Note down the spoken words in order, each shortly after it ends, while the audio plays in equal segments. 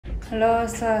ल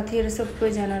साथीहरु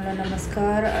सबैजनालाई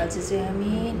नमस्कार। आज चाहिँ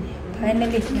हामी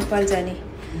फाइनली नेपाल जाने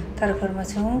तर्खरमा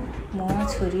छौं। म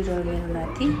छोरी र मेरो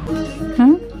नाति।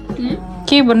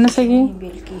 के भन्न सके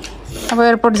बेलुकी अब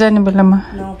एयरपोर्ट जाने बेलामा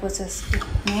 9:50 को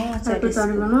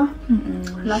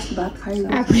लास्ट भात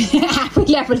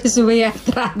खाइदियो आफूले सुबह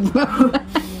यात्रा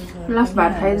लास्ट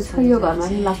भात खाइदिएछ यो घरमा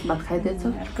नि लास्ट भात खाइदिएछ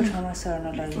अर्को ठाउँमा सर्न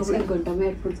लाग्यो। अब 1 घण्टामा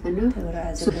एयरपोर्ट जानु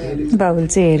बाबुल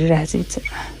चाहिँ हेरिरहेछ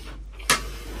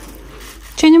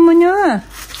चुनु मुनु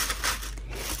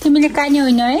तिमीले कानी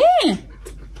होइन है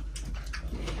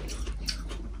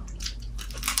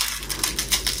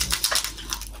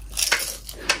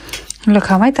ल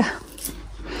खाऊ है त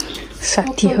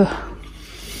साथी हो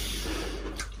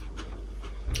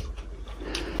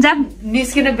जा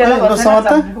निस्किने बेला भन्छ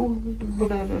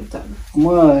म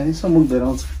यसो मुख धोएर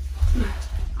आउँछु।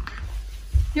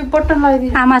 यो बटन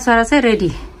लगाइदिनु आमा छोरा चाहिँ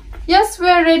ready yes we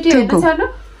are ready हैन सानो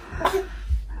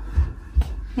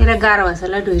मेरो गाह्रो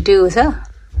भाषालाई ढुइटेको छ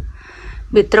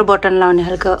भित्र बटन लाउने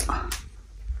खालको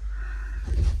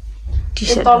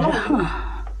टी-शर्ट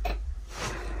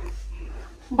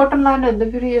बटन लाने भन्दा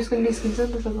फेरि यसको निस्किन्छ नि त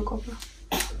तपाईको कपडा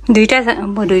दुईटा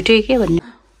ढुइटे के भन्ने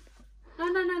न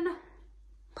न न न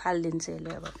फाल्दिन्छ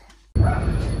यसले अब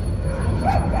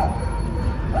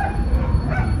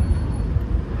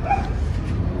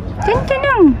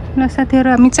ल साथीहरु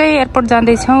हामी चाहिँ एयरपोर्ट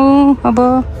जाँदैछौँ। अब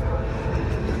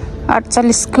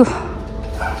 8:40 को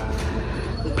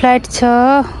फ्लाइट छ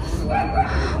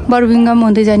बर्मिंघम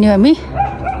हुँदै जाने हामी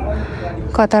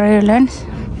कतार एयरलाइन्स।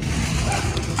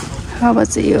 अब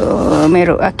चाहिँ यो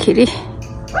मेरो आखिरी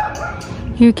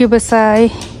युके बसाई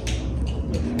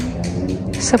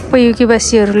सबै युके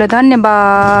वासीहरूलाई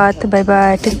धन्यवाद। By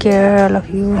bye take care love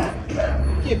you.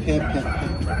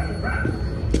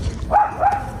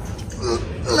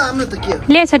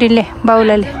 ले छोरी ले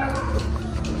बाउलाले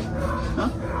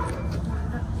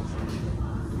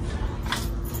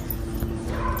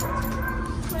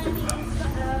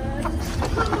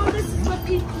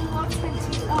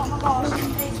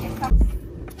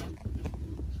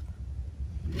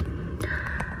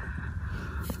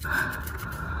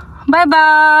बाई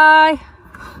बाई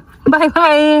बाई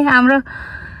बाई हाम्रो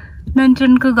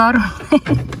नन्चनको घर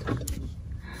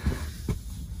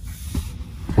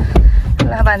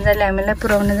ल भान्जाले हामीलाई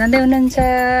पुर्याउन जाँदै हुनुहुन्छ।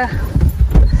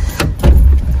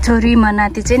 छोरी म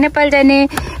नाति चाहिँ नेपाल जाने।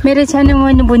 मेरो सानो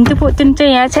मुनि भुन्चु पोचुन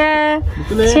चाहिँ यहाँ छ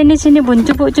सानो सानो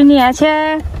भुन्चु पोचुन यहाँ छ।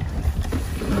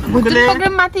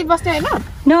 प्रोग्राम माथि बस्ने हैन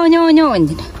नो नो नो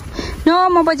भन्दिन नो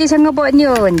म बजेसँग बज्ने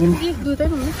हो भन्दिन।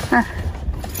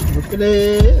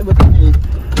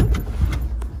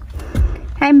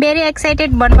 आई एम भेरी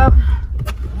एक्साइटेड भन्नु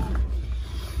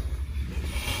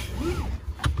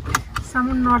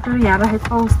सामान नटर यहाँ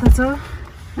राखेको अवस्था छ।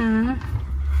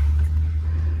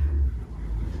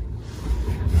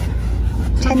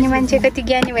 छान्ने मान्छे कति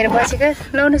ज्ञानी भएर बसेको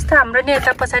लाउनुहोस् त हाम्रो नि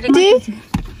यता पछाडि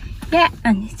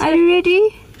आर यु रेडी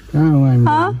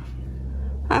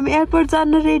हामी एयरपोर्ट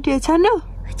जान रेडी छन्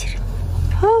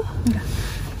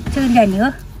जाने हो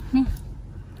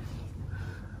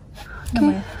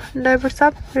ड्राइभर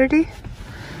साहब रेडी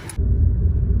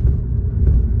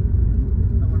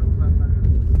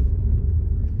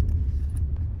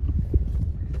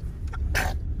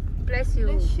Bless you.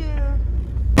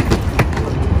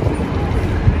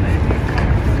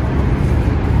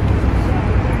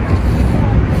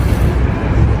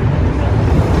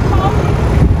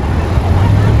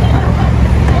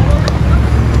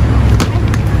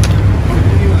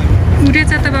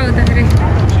 उडेछ त बाउ त फेरि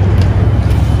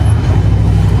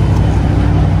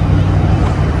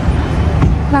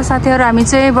ल साथीहरु हामी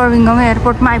चाहिँ बर्मिंघम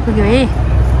एयरपोर्टमा आइपुग्यौँ है।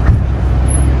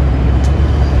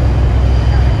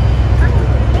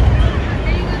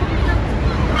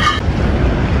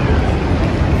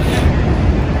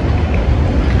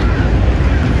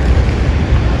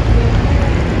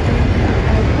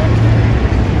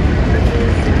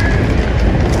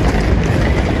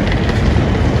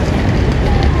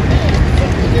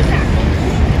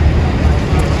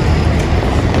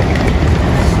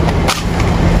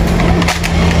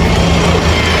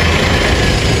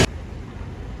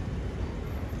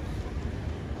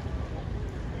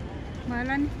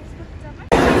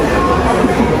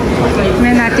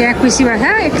 मेरो नाति यहाँ खुसी भएको छ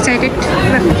एक्साइटेड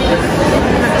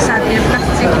साथीहरूलाई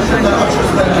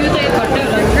त्यो त एक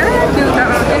घन्टा हुन्छ त्यो त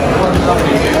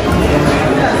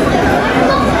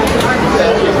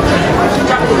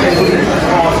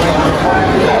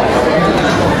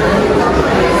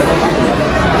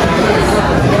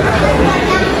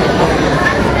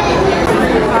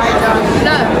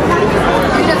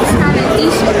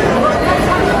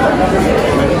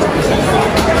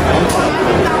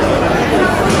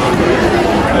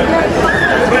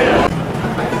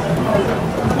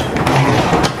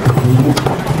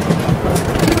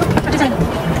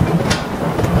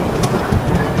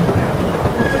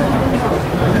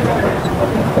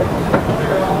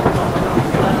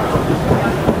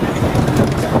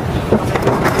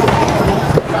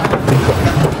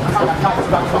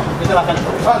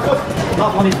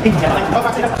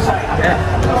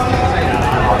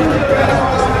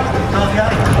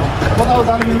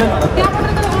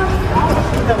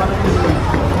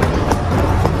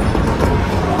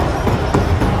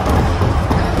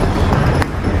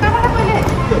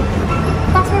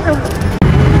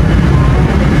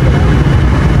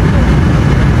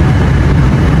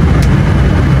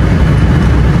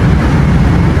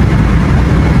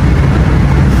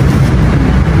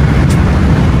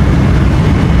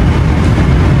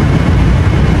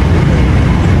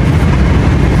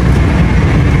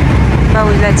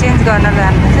बाबुलाई चेन्ज गर्न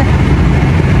लानुपर्छ।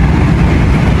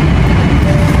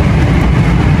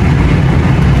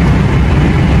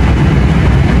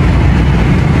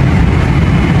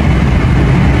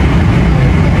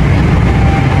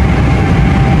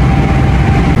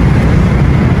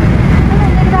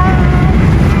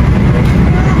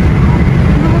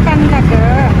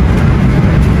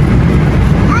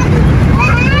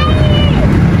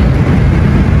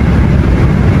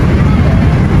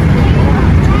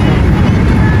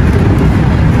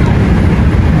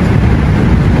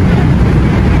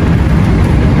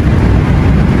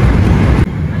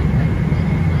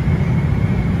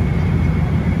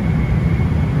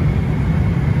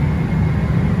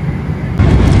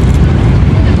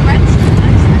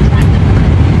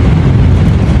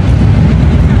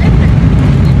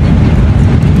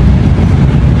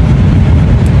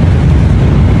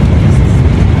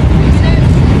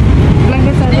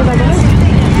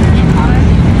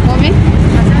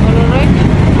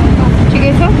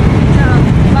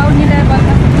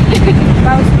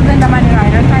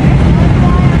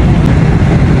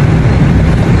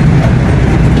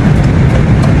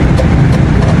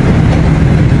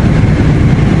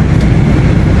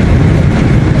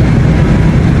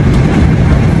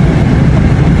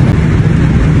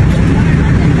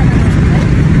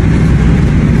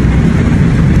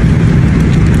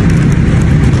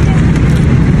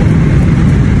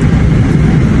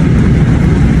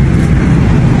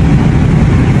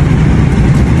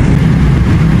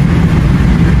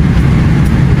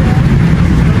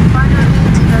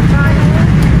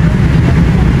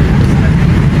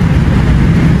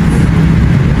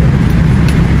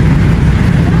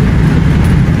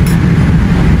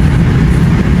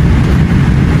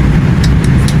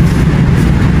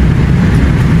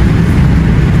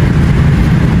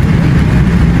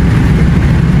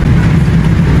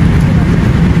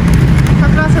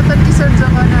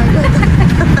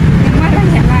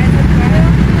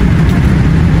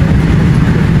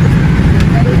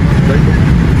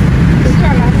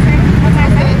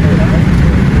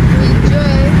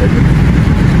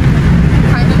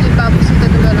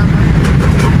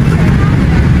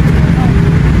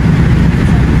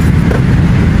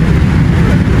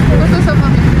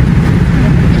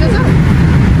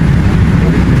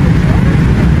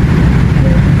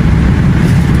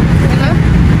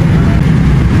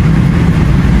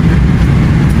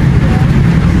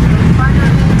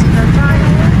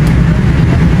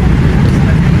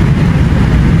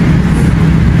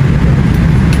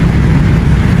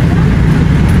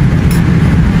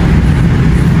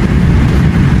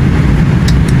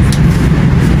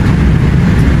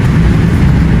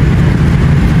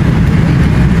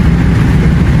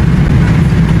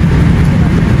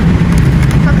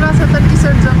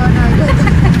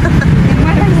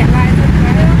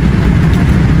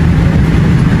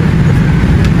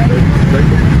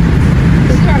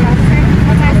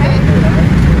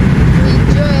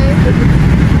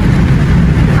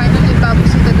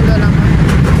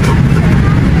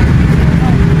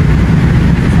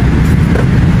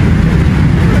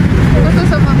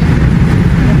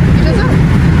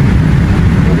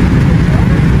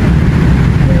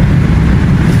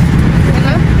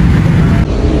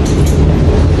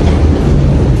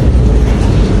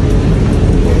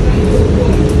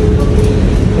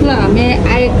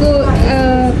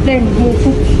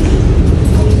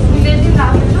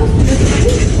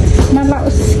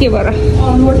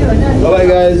 Bye-bye,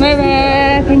 guys.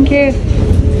 Bye-bye. Thank you.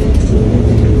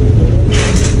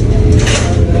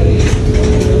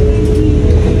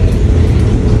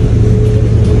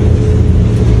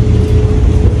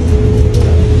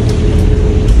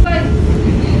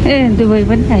 Dubai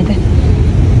vẫn phải đây.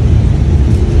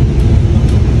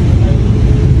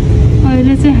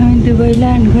 अहिले चाहिँ हामी दुबई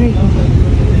ल्यान्ड गरेको।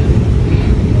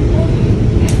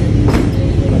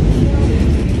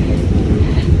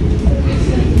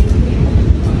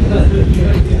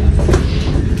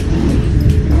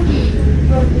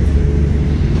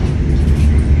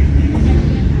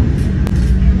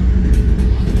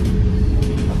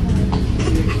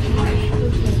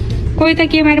 कोही त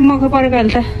के मारे मको परेको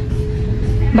अहिले त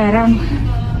भाडा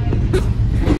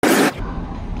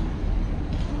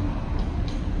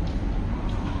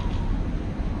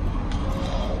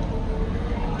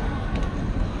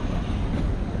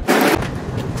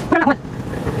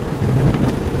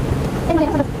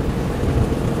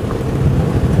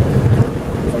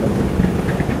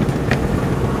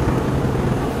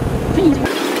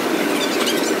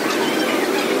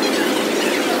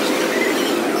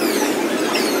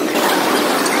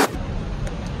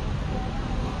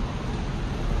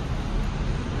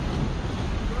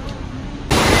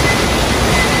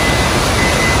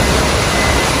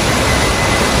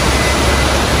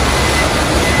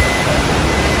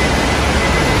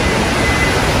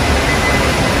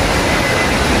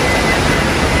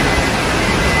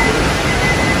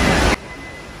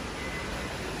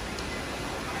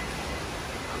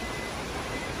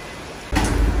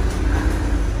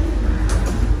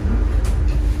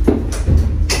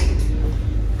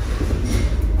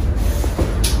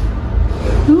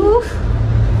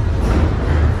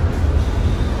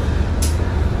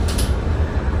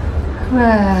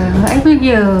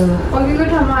आइपुग्यो अघिको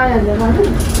ठाउँमा आइहाल्यो भने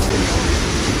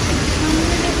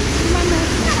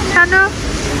सानो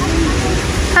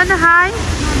सानो high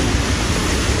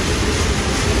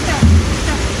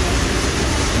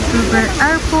Dubai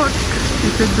Airport.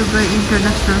 It's a Dubai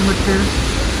International Hotel.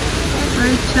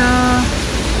 Right.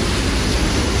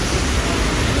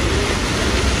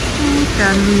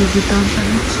 Louis Vuitton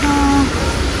पनि छ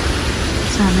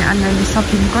हामी अलिअलि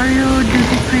सपिङ गर्यो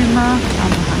ड्युटी फ्रीमा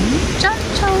अब हामी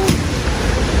जान्छौँ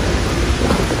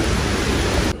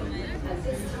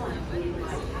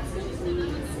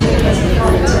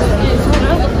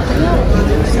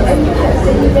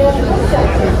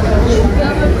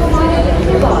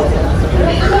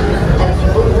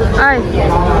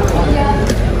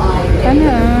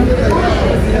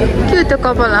के त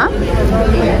कपाल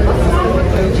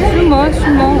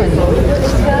सुमो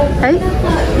है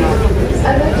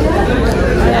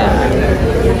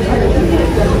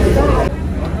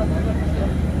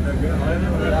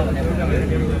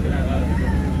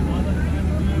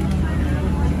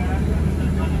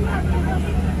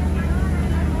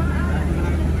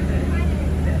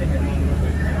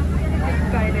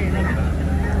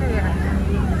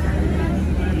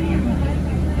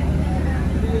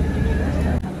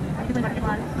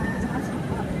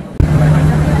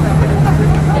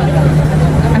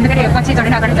पछि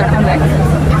चढ्न अगाडि चढ्नु है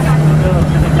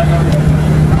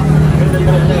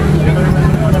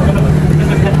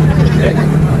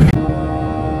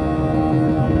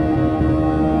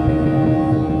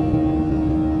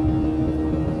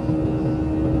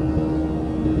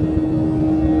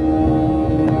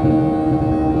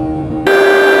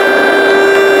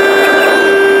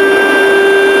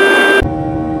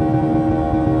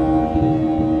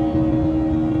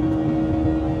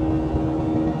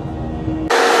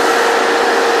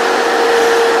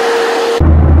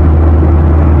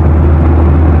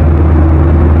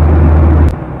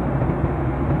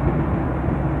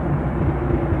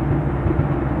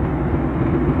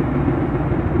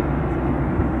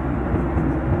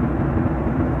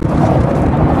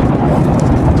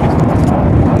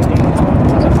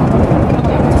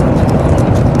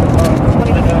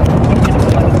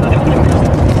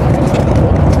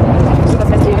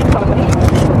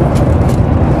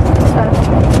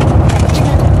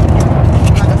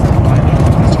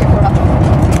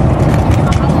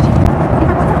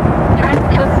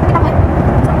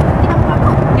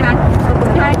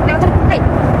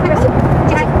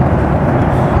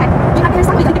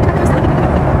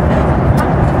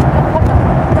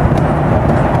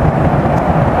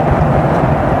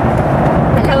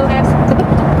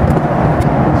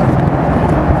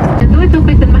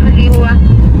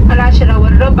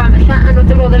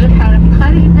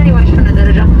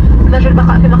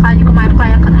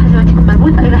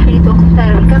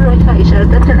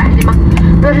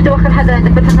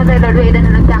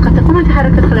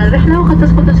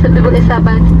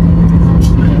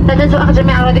لا تنسوا أخذ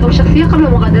جميع أغراضكم الشخصية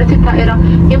قبل مغادرة الطائرة.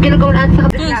 يمكنكم الآن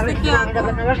تستخدم الساعة إلى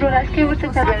بطن الرجل العسكري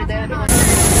واستمتاع بالرحلة.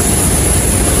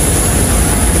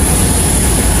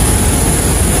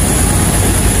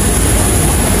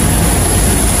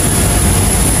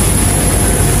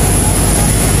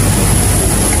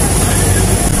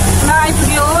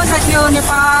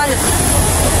 Nepal.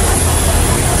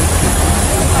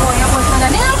 Oh, yang bos mana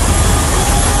ni?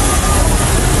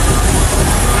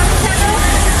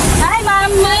 Hi,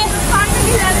 Mami.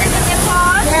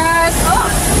 Yes. Oh.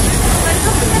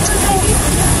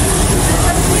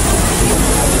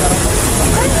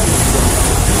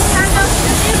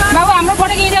 Bawa amro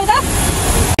pada gini dah tak?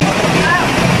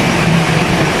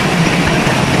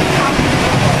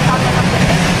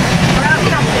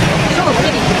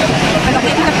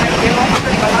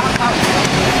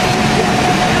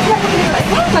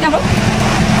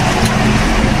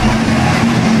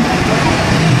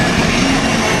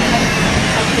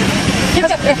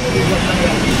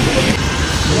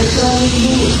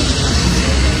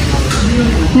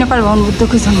 Nepal भवन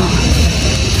बुद्धको सँग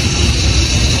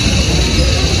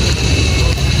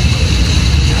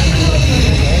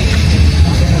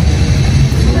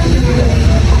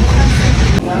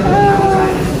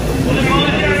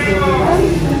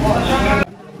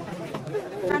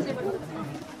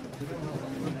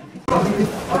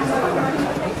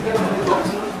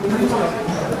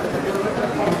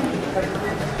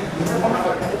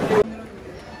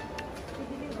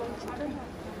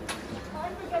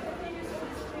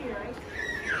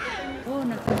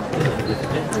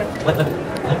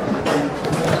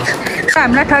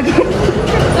हामीलाई ठगी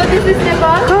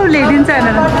ल्याइदिन्छ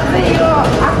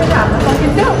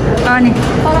अनि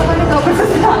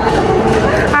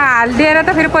हालिदिएर त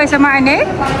फेरि पैसा माग्ने है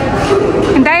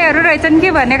दाईहरू रहेछन् कि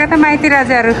भनेको त माइती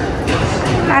राजाहरू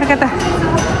अर्को त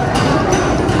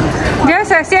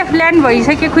जस सेफ ल्यान्ड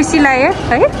भइसक्यो खुसी लाग्यो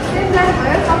है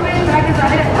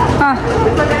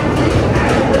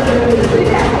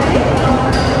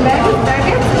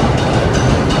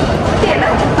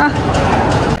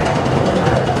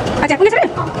अच्छा कुनै छ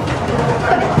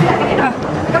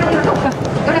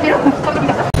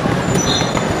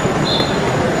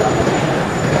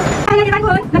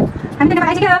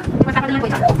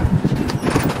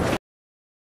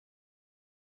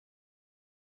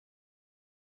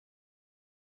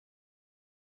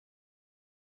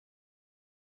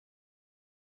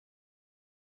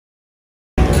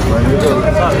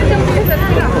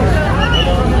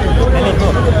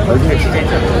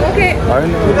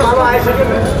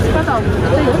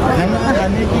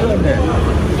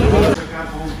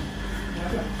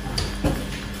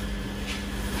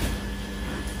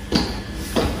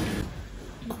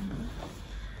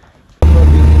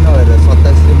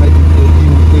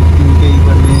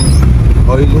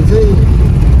अहिले चाहिँ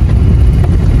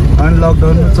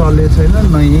अनलकडाउन चलेको छैन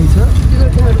नयाँ छ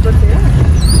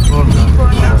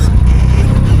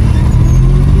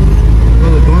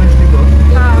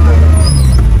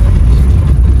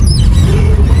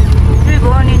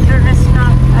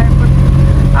इन्टरनेसनल एयरपोर्ट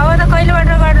अब त कहिलेबाट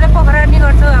गर्दा पोखरा नि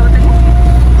गर्छु अब त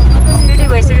रेडी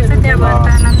भइसकेको छ त्यहाँबाट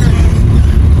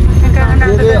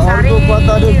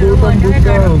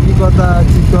कता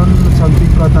चिकन सब्जी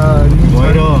कता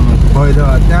भएर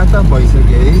त्यहाँ त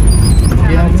भइसक्यो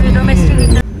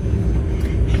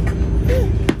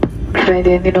है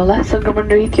दिनुहोला संक्रमण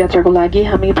रहित यात्राको लागि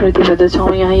हामी प्रतिबद्ध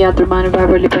छौँ। यहाँ यात्रु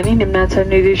महानुभावहरूले पनि निम्नानुसार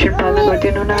निर्देशन पालन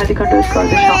गरिदिनु हुन हार्दिक अनुरोध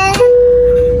गर्दछौँ।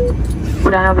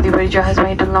 उडान अवधिभरि जहाजमा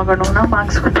हिँड्डुल नगर्नुहुन,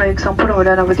 मास्कको प्रयोग सम्पूर्ण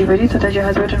उडान अवधिभरि तथा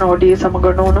जहाजबाट नओर्लिएसम्म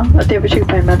गर्नुहुन, अत्यावश्यक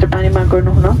भए मात्र पानीमा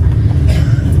गर्नुहुन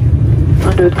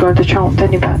अनुरोध गर्दछौँ।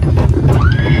 धन्यवाद।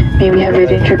 May we have your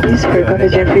attention please for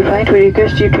coverage and free flight. We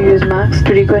request you to use masks,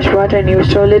 to request water and use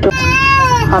toilet.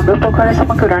 हाम्रो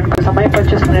पोखरासम्मको उडानको समय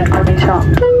 25 मिनट हुनेछ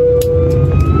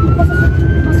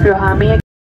र हामी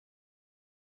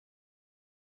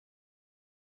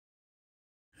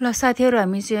ल साथीहरू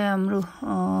हामी चाहिँ हाम्रो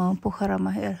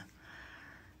पोखरामा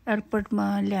एयरपोर्टमा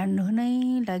ल्यान्ड हुनै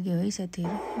लाग्यो है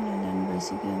साथीहरू ल्यान्ड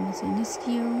भइसक्यो हामी चाहिँ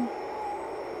निस्कियो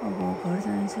अब घर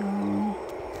जान्छौँ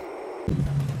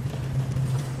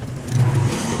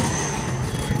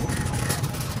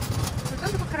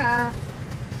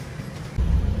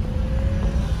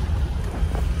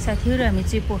साथीहरू हामी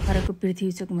चाहिँ पोखराको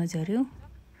पृथ्वी चोकमा झर्यौँ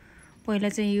पहिला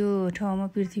चाहिँ यो ठाउँमा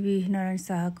पृथ्वी नारायण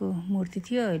शाहको मूर्ति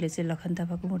थियो अहिले चाहिँ लखन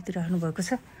थापाको मूर्ति राख्नु भएको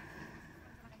छ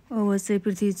अब चाहिँ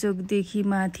पृथ्वी चोकदेखि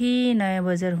माथि नयाँ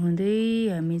बजार हुँदै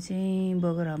हामी चाहिँ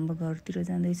बगर हाम्रो घरतिर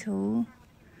जाँदैछौँ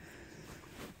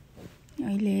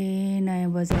अहिले नयाँ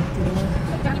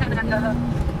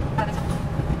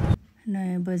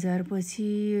बजारपछि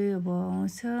अब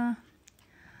आउँछ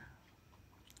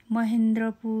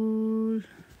महेन्द्रपुर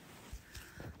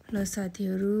ल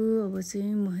साथीहरू अब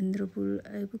चाहिँ महेन्द्रपुर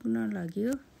आइपुग्न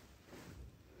लाग्यो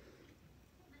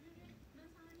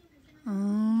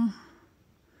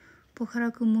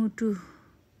पोखराको मुटु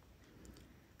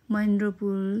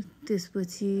महेन्द्रपुर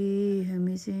त्यसपछि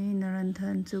हामी चाहिँ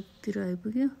नारायणथान चोकतिर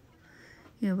आइपुग्यो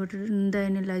यहाँबाट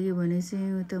दाहिने लाग्यो भने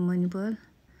चाहिँ उता मणिपाल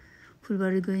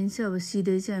फुलबारी गइन्छ अब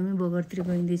सिधै चाहिँ हामी बगरतिर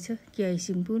गइँदैछ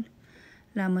क्याइसिङ पुल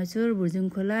लामाचोर भुर्जुङ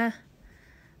खोला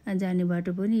जाने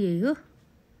बाटो पनि यही हो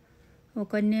अब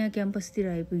कन्या क्याम्पसतिर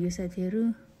आइपुग्यो साथीहरू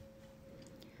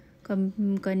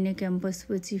कन्या क्याम्पस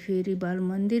पछि फेरि बाल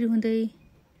मन्दिर हुँदै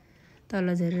तल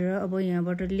झरेर अब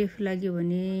यहाँबाट लेफ्ट लाग्यो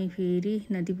भने फेरि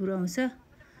नदीपुर आउँछ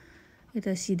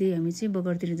यता सिधै हामी चाहिँ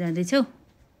बगरतिर जाँदैछौँ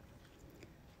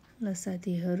ल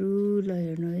साथीहरू ल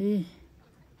हेर्नु है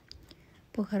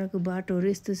पोखराको बाटोहरू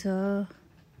यस्तो छ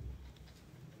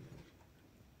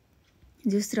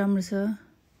जस राम्रो छ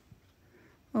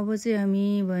अब चाहिँ हामी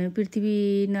भयो पृथ्वी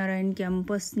नारायण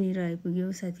क्याम्पसनिर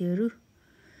आइपुग्यो साथीहरू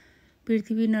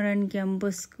पृथ्वी नारायण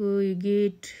क्याम्पसको यो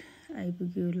गेट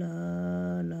आइपुग्यो ल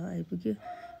आइपुग्यो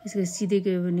यसको सिधै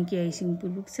गयो भने क्याइसिङ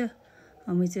पुल पुग्छ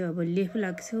हामी चाहिँ अब लेफ्ट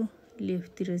लाग्छौँ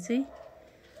लेफ्टतिर चाहिँ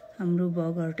हाम्रो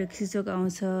घर ट्याक्सी चोक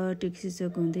आउँछ ट्याक्सी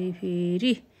चोक हुँदै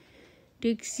फेरि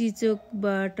ट्याक्सी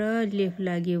चोकबाट लेफ्ट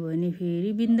लाग्यो भने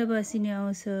फेरि बिन्दवासिनी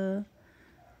आउँछ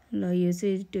ल यो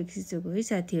चाहिँ ट्याक्सी चोक हो है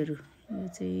साथीहरू यो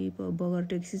चाहिँ बगर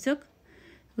ट्याक्सी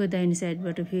चोकको दाहिने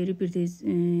साइडबाट फेरि पृथ्वी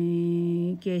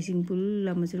क्याइसिङ पुल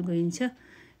लामाचोर गइन्छ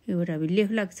योबाट हामी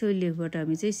लेफ्ट लाग्छौँ लेफ्टबाट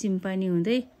हामी चाहिँ सिम्पानी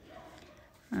हुँदै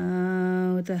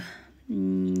उता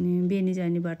बेनी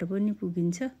जाने बाटो पनि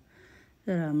पुगिन्छ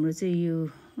तर हाम्रो चाहिँ यो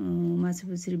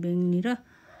माछापुछ्री ब्याङ्कनिर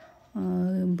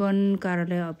वन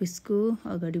कार्यालय अफिसको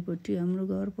अगाडिपट्टि हाम्रो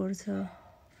घर पर्छ।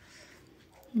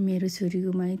 मेरो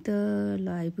छोरीको माइत ल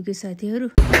आइपुग्यो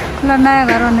साथीहरू। ल नयाँ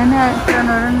घर भन्ने नि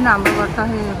हाम्रो घर त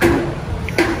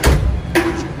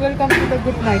welcome to the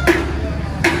good night.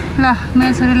 ल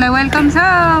मेरो छोरीलाई वेलकम छ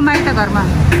माइत घरमा।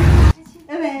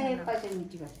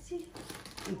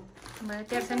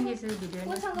 तेर्छ नि यसरी भिडियो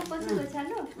बजे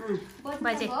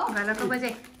घरको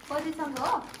बजे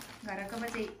घरको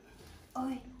बजे।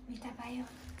 ओइ मिठा पायो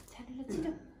छानेर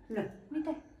छिटो ल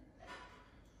मिठा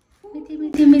मिठी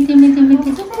मिठी मिठी मिठी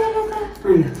मिठी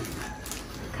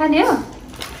खाने हो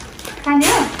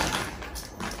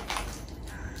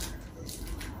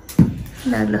ल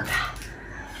ल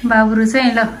बाबुरु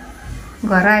चाहिँ ल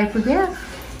घर आइपुग्यो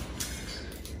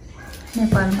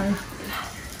नेपालमा।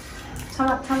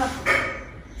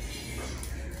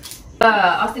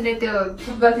 अस्ति नै त्यो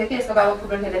फुटबल थियो कि यसको बाबा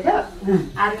फुटबल खेलेको थियो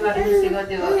आर्मीबाट निस्केको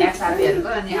त्यो एक्स आर्मीहरूको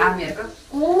अनि आर्मीहरूको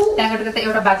त्यहाँबाट त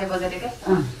एउटा बाजे बजारे क्या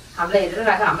हामीलाई हेरेर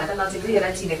राखेको हामीलाई त नजिकै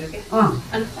यसलाई चिनेको क्या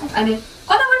अनि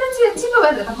कताबाट चिन्नु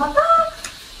भयो त म त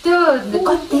त्यो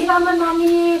कति राम्रो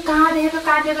नानी कहाँ देखेको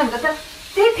भनेको त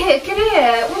त्यही के अरे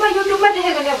उमा युट्युबमा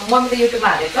देखेको नि मम्मीले युट्युबमा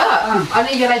हालेको अनि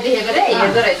यसलाई देखेको अरे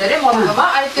हेर्दो रहेछ अरे मम्मीकोमा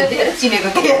अनि त्यो देखेर चिनेको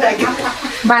क्या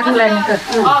बाटोलाई नि त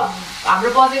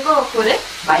हाम्रो बजेको खोले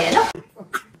भाइ होइन